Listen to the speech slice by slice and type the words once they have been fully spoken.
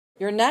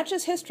Your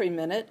Natchez History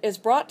Minute is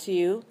brought to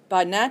you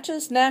by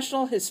Natchez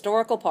National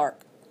Historical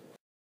Park.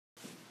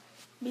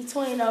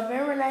 Between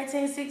November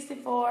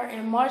 1964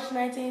 and March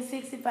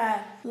 1965,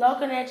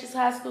 local Natchez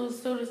High School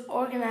students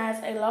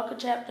organized a local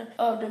chapter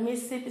of the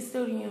Mississippi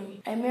Student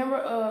Union, a member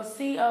of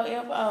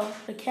COFO,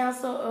 the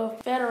Council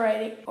of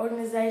Federated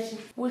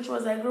Organizations, which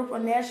was a group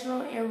of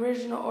national and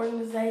regional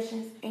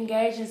organizations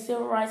engaged in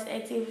civil rights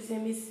activities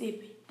in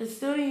Mississippi. The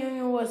student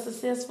union was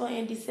successful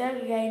in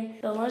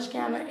desegregating the lunch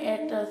counter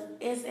at the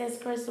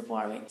SS Crest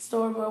Department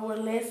store, but were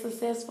less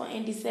successful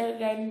in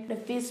desegregating the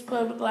Fisk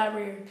Public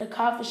Library, the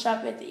coffee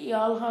shop at the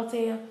Eola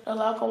Hotel, the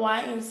local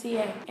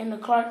YMCA, and the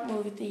Clark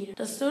Movie Theater.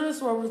 The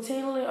students were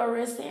routinely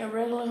arrested and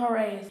regularly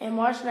harassed. In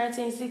March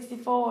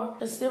 1964,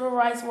 the civil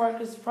rights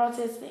workers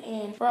protested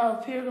in front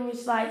of pilgrimage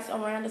sites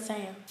around the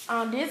town.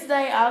 On this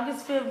day,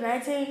 August 5,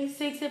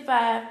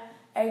 1965,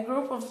 a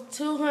group of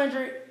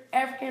 200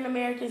 African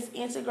Americans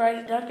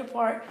integrated Duncan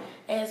Park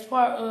as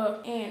part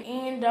of an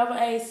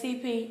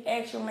NAACP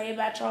action led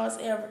by Charles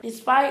Everett.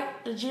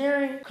 Despite the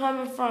jeering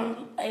coming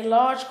from a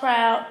large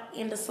crowd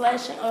and the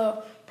slashing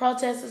of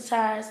protesters'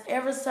 tires,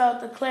 Everett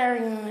told the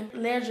Clarion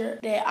Ledger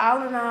that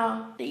all in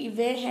all, the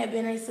event had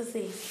been a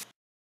success.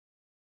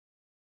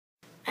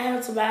 I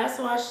am Tobias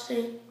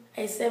Washington,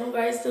 a 7th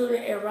grade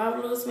student at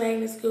Robert Louis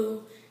Magnet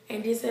School,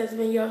 and this has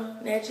been your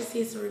Natchez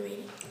History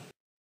Minute.